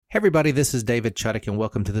Hey everybody, this is David Chuddick and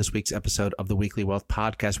welcome to this week's episode of the Weekly Wealth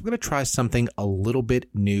Podcast. We're going to try something a little bit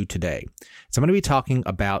new today. So I'm going to be talking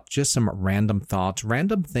about just some random thoughts,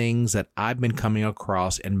 random things that I've been coming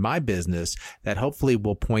across in my business that hopefully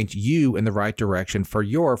will point you in the right direction for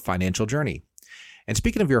your financial journey. And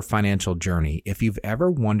speaking of your financial journey, if you've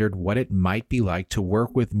ever wondered what it might be like to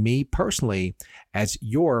work with me personally as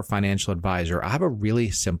your financial advisor, I have a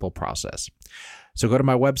really simple process. So go to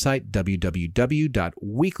my website,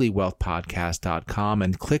 www.weeklywealthpodcast.com,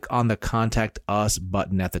 and click on the Contact Us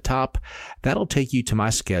button at the top. That'll take you to my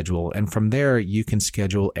schedule. And from there, you can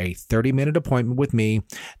schedule a 30-minute appointment with me.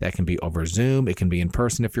 That can be over Zoom. It can be in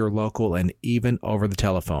person if you're local, and even over the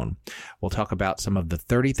telephone. We'll talk about some of the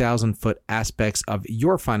 30,000-foot aspects of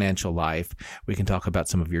your financial life. We can talk about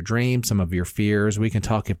some of your dreams, some of your fears. We can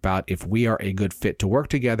talk about if we are a good fit to work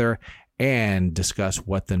together, and discuss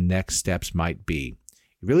what the next steps might be.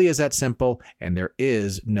 It really is that simple, and there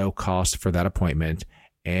is no cost for that appointment.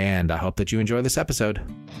 And I hope that you enjoy this episode.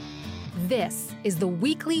 This is the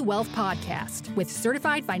Weekly Wealth Podcast with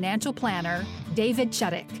certified financial planner David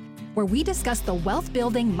Chuddick, where we discuss the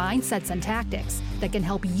wealth-building mindsets and tactics that can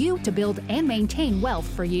help you to build and maintain wealth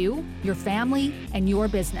for you, your family, and your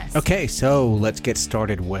business. Okay, so let's get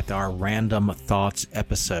started with our Random Thoughts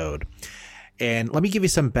episode. And let me give you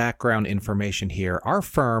some background information here. Our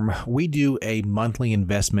firm, we do a monthly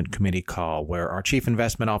investment committee call where our chief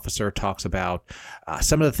investment officer talks about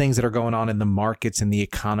some of the things that are going on in the markets and the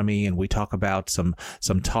economy, and we talk about some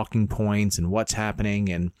talking points and what's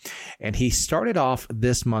happening. And he started off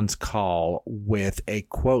this month's call with a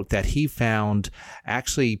quote that he found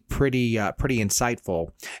actually pretty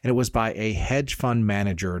insightful, and it was by a hedge fund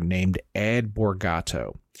manager named Ed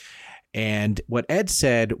Borgato. And what Ed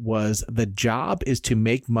said was, the job is to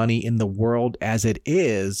make money in the world as it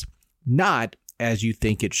is, not as you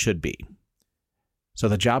think it should be. So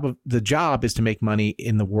the job is to make money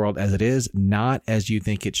in the world as it is, not as you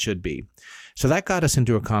think it should be. So that got us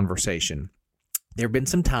into a conversation. There have been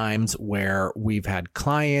some times where we've had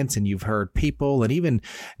clients and you've heard people and even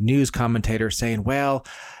news commentators saying, well,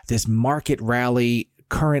 this market rally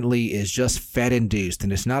currently is just Fed induced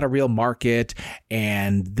and it's not a real market,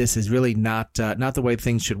 and this is really not the way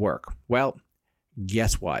things should work. Well,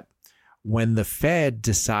 guess what? When the Fed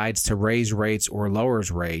decides to raise rates or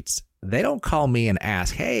lowers rates, they don't call me and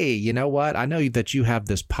ask, hey, you know what? I know that you have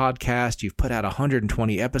this podcast. You've put out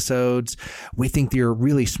 120 episodes. We think you're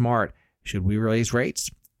really smart. Should we raise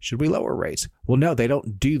rates? Should we lower rates? Well, no, they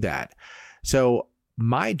don't do that. So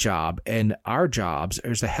my job and our jobs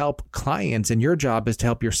is to help clients, and your job is to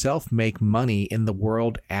help yourself make money in the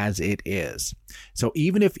world as it is. So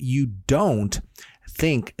even if you don't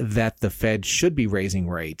think that the Fed should be raising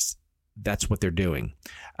rates, that's what they're doing.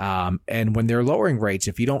 And when they're lowering rates,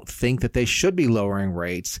 if you don't think that they should be lowering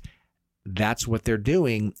rates, that's what they're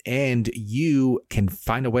doing. And you can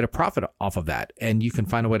find a way to profit off of that. And you can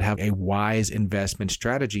find a way to have a wise investment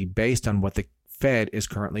strategy based on what the Fed is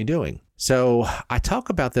currently doing. So I talk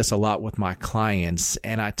about this a lot with my clients,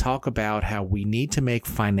 and I talk about how we need to make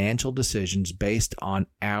financial decisions based on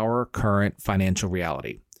our current financial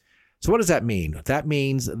reality. So what does that mean? That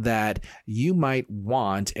means that you might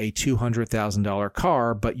want a $200,000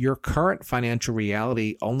 car, but your current financial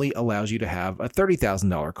reality only allows you to have a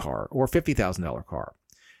 $30,000 car or $50,000 car.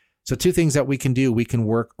 So two things that we can do. We can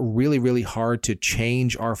work really, really hard to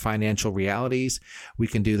change our financial realities. We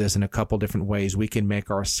can do this in a couple different ways. We can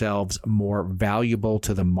make ourselves more valuable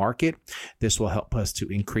to the market. This will help us to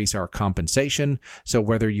increase our compensation. So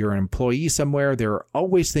whether you're an employee somewhere, there are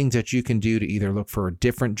always things that you can do to either look for a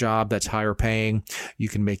different job that's higher paying. You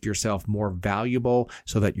can make yourself more valuable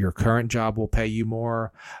so that your current job will pay you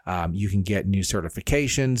more. You can get new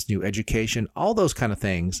certifications, new education, all those kind of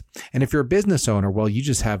things. And if you're a business owner, well, you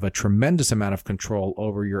just have a tremendous amount of control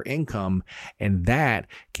over your income, and that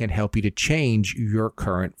can help you to change your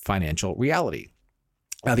current financial reality.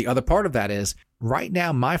 Now, the other part of that is right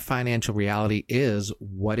now, my financial reality is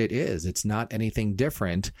what it is. It's not anything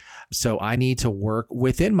different. So I need to work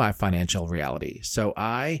within my financial reality. So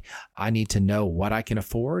I need to know what I can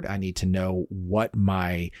afford. I need to know what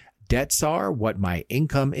my debts are, what my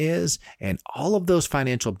income is, and all of those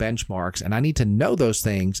financial benchmarks. And I need to know those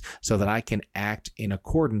things so that I can act in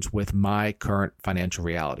accordance with my current financial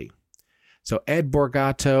reality. So Ed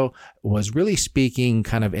Borgato was really speaking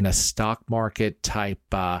kind of in a stock market type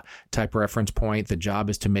reference point. The job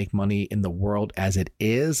is to make money in the world as it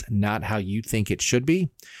is, not how you think it should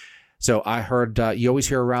be. So I heard you always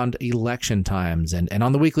hear around election times, and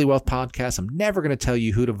on the Weekly Wealth Podcast, I'm never going to tell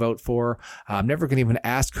you who to vote for. I'm never going to even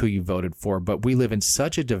ask who you voted for, but we live in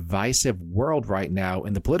such a divisive world right now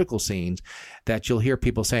in the political scenes that you'll hear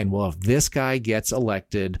people saying, well, if this guy gets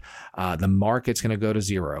elected, the market's going to go to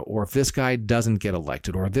zero, or if this guy doesn't get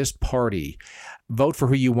elected, or this party. Vote for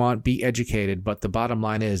who you want, be educated, but the bottom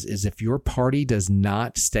line is if your party does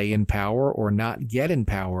not stay in power or not get in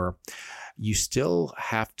power, you still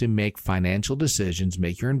have to make financial decisions,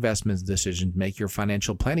 make your investments decisions, make your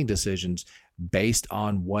financial planning decisions based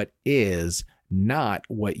on what is, not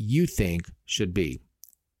what you think should be.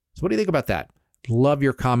 So what do you think about that? Love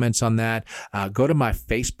your comments on that. Go to my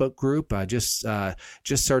Facebook group. Just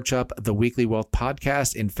search up the Weekly Wealth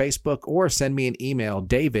Podcast in Facebook, or send me an email,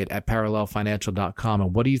 david@parallelfinancial.com.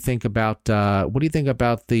 And what do you think about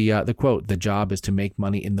the quote? The job is to make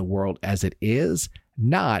money in the world as it is,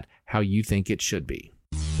 not how you think it should be.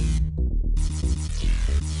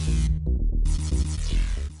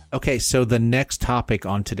 Okay, so the next topic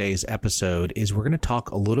on today's episode is we're going to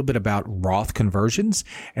talk a little bit about Roth conversions,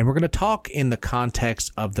 and we're going to talk in the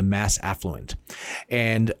context of the mass affluent.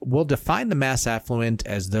 And we'll define the mass affluent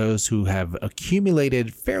as those who have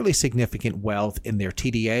accumulated fairly significant wealth in their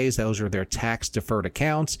TDAs. Those are their tax-deferred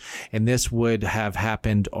accounts, and this would have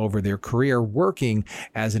happened over their career working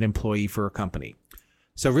as an employee for a company.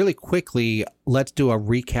 So really quickly, let's do a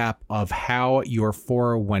recap of how your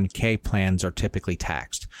 401k plans are typically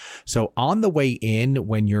taxed. So on the way in,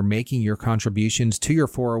 when you're making your contributions to your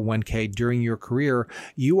 401k during your career,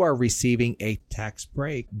 you are receiving a tax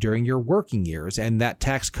break during your working years. And that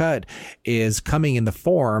tax cut is coming in the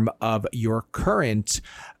form of your current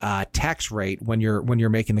tax rate when you're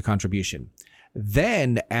making the contribution.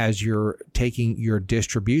 Then, as you're taking your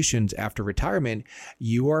distributions after retirement,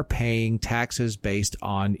 you are paying taxes based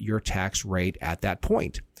on your tax rate at that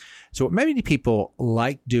point. So what many people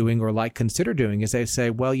like doing or consider doing is they say,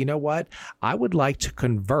 well, you know what? I would like to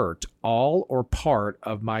convert all or part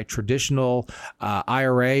of my traditional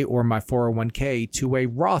IRA or my 401k to a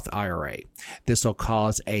Roth IRA. This will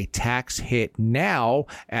cause a tax hit now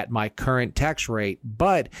at my current tax rate,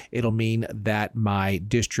 but it'll mean that my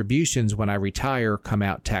distributions when I retire come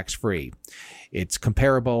out tax-free. It's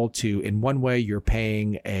comparable to, in one way, you're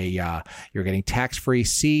paying you're getting tax-free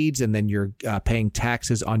seeds, and then you're paying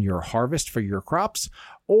taxes on your harvest for your crops.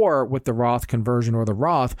 Or with the Roth conversion or the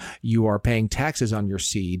Roth, you are paying taxes on your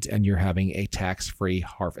seeds and you're having a tax-free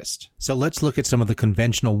harvest. So let's look at some of the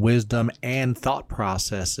conventional wisdom and thought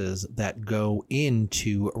processes that go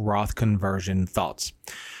into Roth conversion thoughts.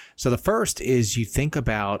 So the first is you think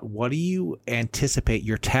about, what do you anticipate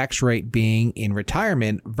your tax rate being in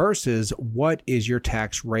retirement versus what is your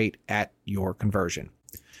tax rate at your conversion?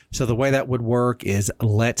 So the way that would work is,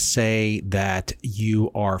 let's say that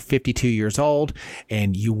you are 52 years old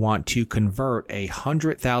and you want to convert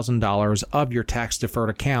 $100,000 of your tax deferred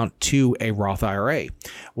account to a Roth IRA.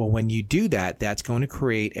 Well, when you do that, that's going to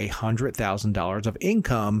create $100,000 of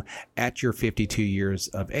income at your 52 years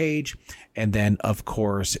of age. And then, of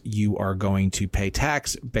course, you are going to pay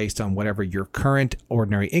tax based on whatever your current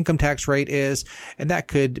ordinary income tax rate is. And that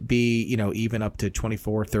could be, even up to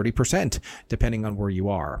 24, 30%, depending on where you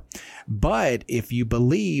are. But if you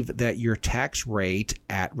believe that your tax rate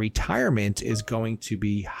at retirement is going to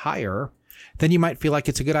be higher, then you might feel like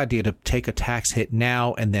it's a good idea to take a tax hit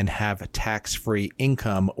now and then have a tax-free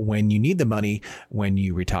income when you need the money when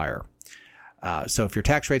you retire. So if your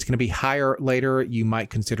tax rate is going to be higher later, you might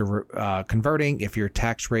consider converting. If your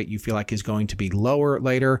tax rate you feel like is going to be lower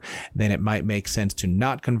later, then it might make sense to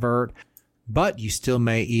not convert. But you still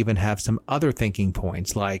may even have some other thinking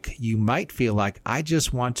points, like you might feel like, I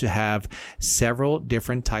just want to have several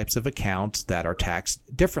different types of accounts that are taxed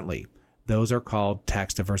differently. Those are called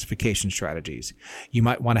tax diversification strategies. You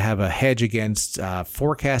might want to have a hedge against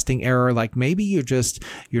forecasting error. Like maybe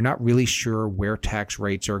you're not really sure where tax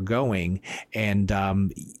rates are going. And,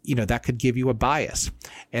 that could give you a bias.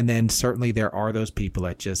 And then certainly there are those people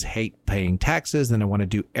that just hate paying taxes and they want to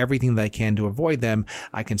do everything they can to avoid them.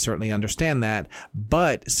 I can certainly understand that.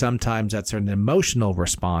 But sometimes that's an emotional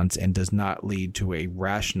response and does not lead to a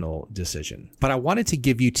rational decision. But I wanted to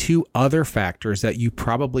give you two other factors that you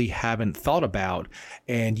probably haven't thought about,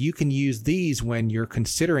 and you can use these when you're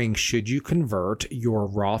considering, should you convert your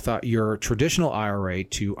traditional IRA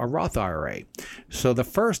to a Roth IRA. So the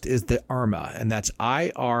first is the IRMAA, and that's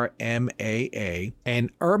IRMAA,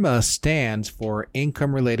 and IRMAA stands for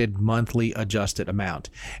Income Related Monthly Adjusted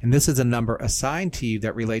Amount, and this is a number assigned to you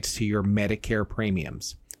that relates to your Medicare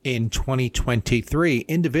premiums. In 2023,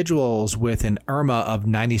 individuals with an IRMA of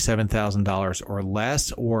 $97,000 or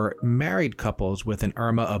less, or married couples with an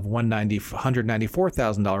IRMA of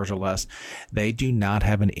 $194,000 or less, they do not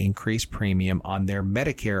have an increased premium on their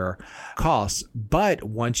Medicare costs. But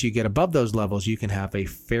once you get above those levels, you can have a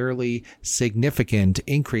fairly significant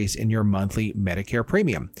increase in your monthly Medicare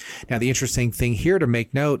premium. Now, the interesting thing here to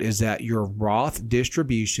make note is that your Roth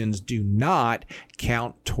distributions do not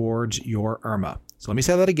count towards your IRMA. So let me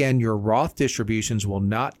say that again. Your Roth distributions will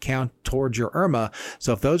not count towards your IRMA.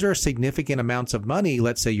 So if those are significant amounts of money,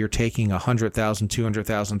 let's say you're taking $100,000, $200,000,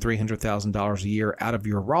 $300,000 a year out of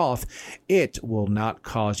your Roth, it will not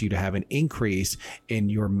cause you to have an increase in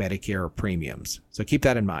your Medicare premiums. So keep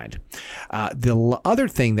that in mind. The other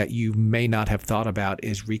thing that you may not have thought about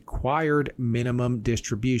is required minimum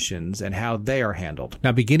distributions and how they are handled.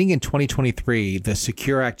 Now, beginning in 2023, the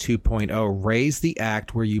Secure Act 2.0 raised the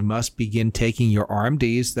act where you must begin taking your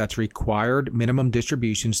RMDs, that's required minimum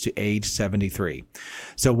distributions, to age 73.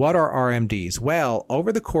 So what are RMDs? Well,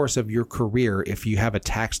 over the course of your career, if you have a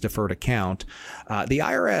tax deferred account, the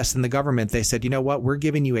IRS and the government, they said, you know what, we're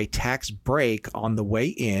giving you a tax break on the way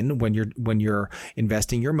in when you're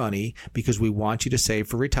investing your money because we want you to save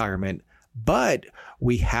for retirement. But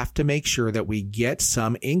we have to make sure that we get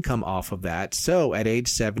some income off of that. So at age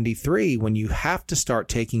 73, when you have to start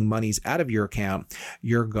taking monies out of your account,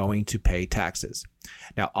 you're going to pay taxes.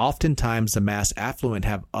 Now, oftentimes the mass affluent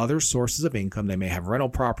have other sources of income. They may have rental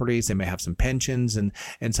properties, they may have some pensions and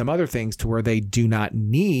some other things to where they do not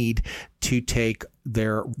need to take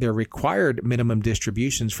their required minimum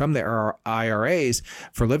distributions from their IRAs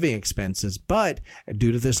for living expenses. But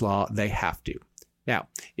due to this law, they have to. Now,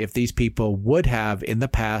 if these people would have in the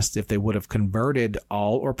past, if they would have converted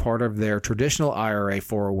all or part of their traditional IRA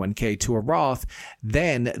 401k to a Roth,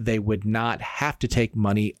 then they would not have to take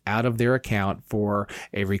money out of their account for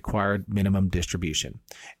a required minimum distribution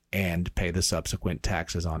and pay the subsequent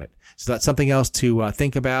taxes on it. So that's something else to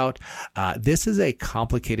think about. This is a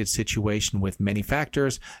complicated situation with many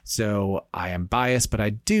factors, so I am biased, but I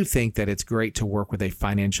do think that it's great to work with a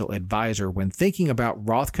financial advisor when thinking about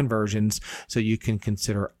Roth conversions so you can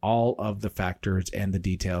consider all of the factors and the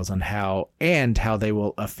details on how they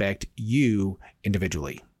will affect you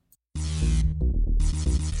individually.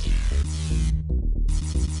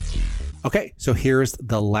 Okay, so here's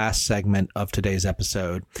the last segment of today's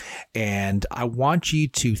episode, and I want you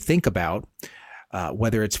to think about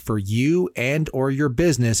whether it's for you and or your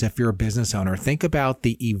business. If you're a business owner, think about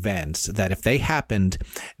the events that if they happened,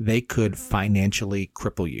 they could financially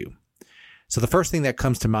cripple you. So the first thing that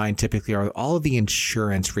comes to mind typically are all of the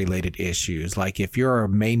insurance related issues. Like if you're a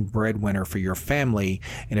main breadwinner for your family,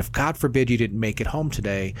 and if God forbid you didn't make it home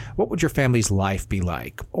today, what would your family's life be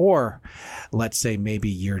like? Or let's say maybe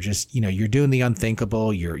you're just, you're doing the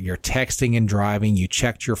unthinkable. You're texting and driving. You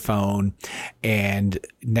checked your phone and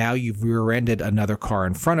now you've rear-ended another car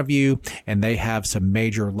in front of you and they have some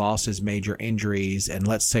major losses, major injuries. And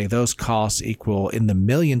let's say those costs equal in the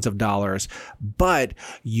millions of dollars, but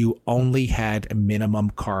you only had minimum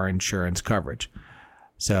car insurance coverage.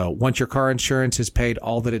 So once your car insurance has paid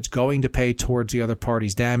all that it's going to pay towards the other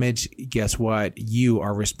party's damage, guess what? You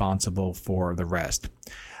are responsible for the rest.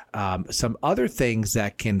 Some other things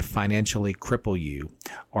that can financially cripple you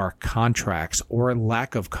are contracts or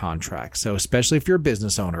lack of contracts. So especially if you're a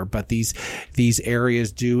business owner, but these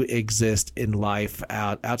areas do exist in life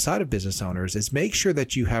outside of business owners, is make sure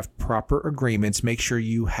that you have proper agreements. Make sure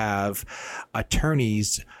you have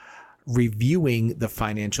attorneys reviewing the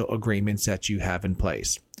financial agreements that you have in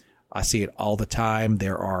place. I see it all the time.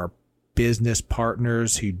 There are business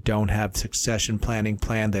partners who don't have succession planning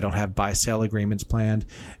planned. They don't have buy-sell agreements planned.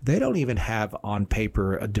 They don't even have on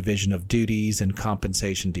paper a division of duties and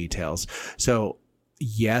compensation details. So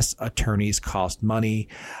yes, attorneys cost money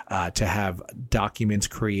to have documents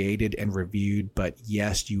created and reviewed, but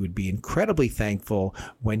yes, you would be incredibly thankful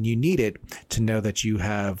when you need it to know that you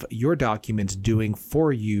have your documents doing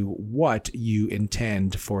for you what you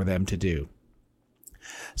intend for them to do.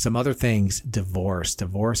 Some other things, divorce.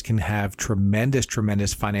 Divorce can have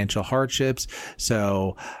tremendous financial hardships.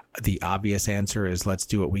 So the obvious answer is let's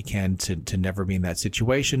do what we can to never be in that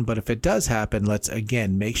situation. But if it does happen, let's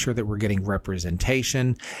again make sure that we're getting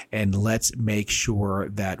representation and let's make sure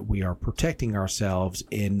that we are protecting ourselves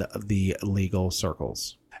in the legal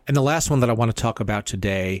circles. And the last one that I want to talk about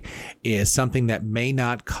today is something that may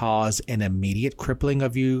not cause an immediate crippling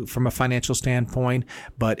of you from a financial standpoint,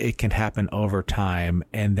 but it can happen over time.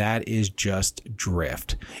 And that is just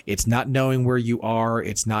drift. It's not knowing where you are.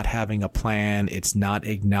 It's not having a plan. It's not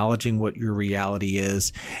acknowledging what your reality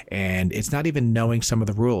is. And it's not even knowing some of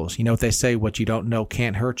the rules. You know what they say, what you don't know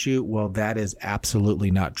can't hurt you. Well, that is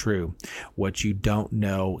absolutely not true. What you don't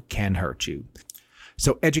know can hurt you.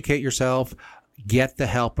 So educate yourself. Get the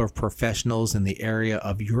help of professionals in the area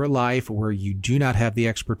of your life where you do not have the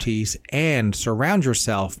expertise, and surround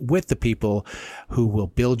yourself with the people who will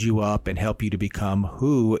build you up and help you to become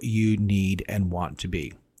who you need and want to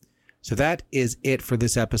be. So that is it for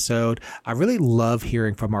this episode. I really love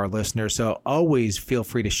hearing from our listeners, so always feel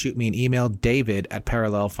free to shoot me an email,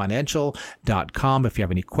 david@parallelfinancial.com. If you have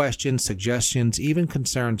any questions, suggestions, even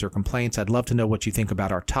concerns or complaints, I'd love to know what you think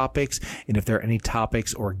about our topics and if there are any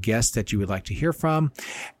topics or guests that you would like to hear from.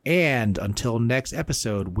 And until next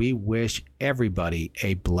episode, we wish everybody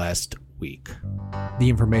a blessed week. The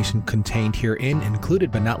information contained herein,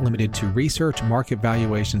 included but not limited to research, market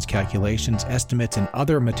valuations, calculations, estimates, and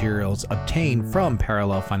other materials obtained from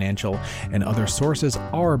Parallel Financial and other sources,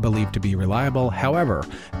 are believed to be reliable. However,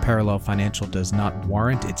 Parallel Financial does not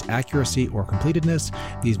warrant its accuracy or completeness.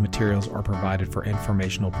 These materials are provided for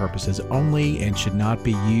informational purposes only and should not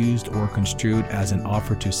be used or construed as an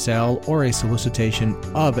offer to sell or a solicitation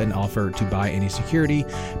of an offer to buy any security.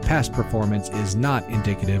 Past performance is not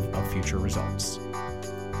indicative of future results.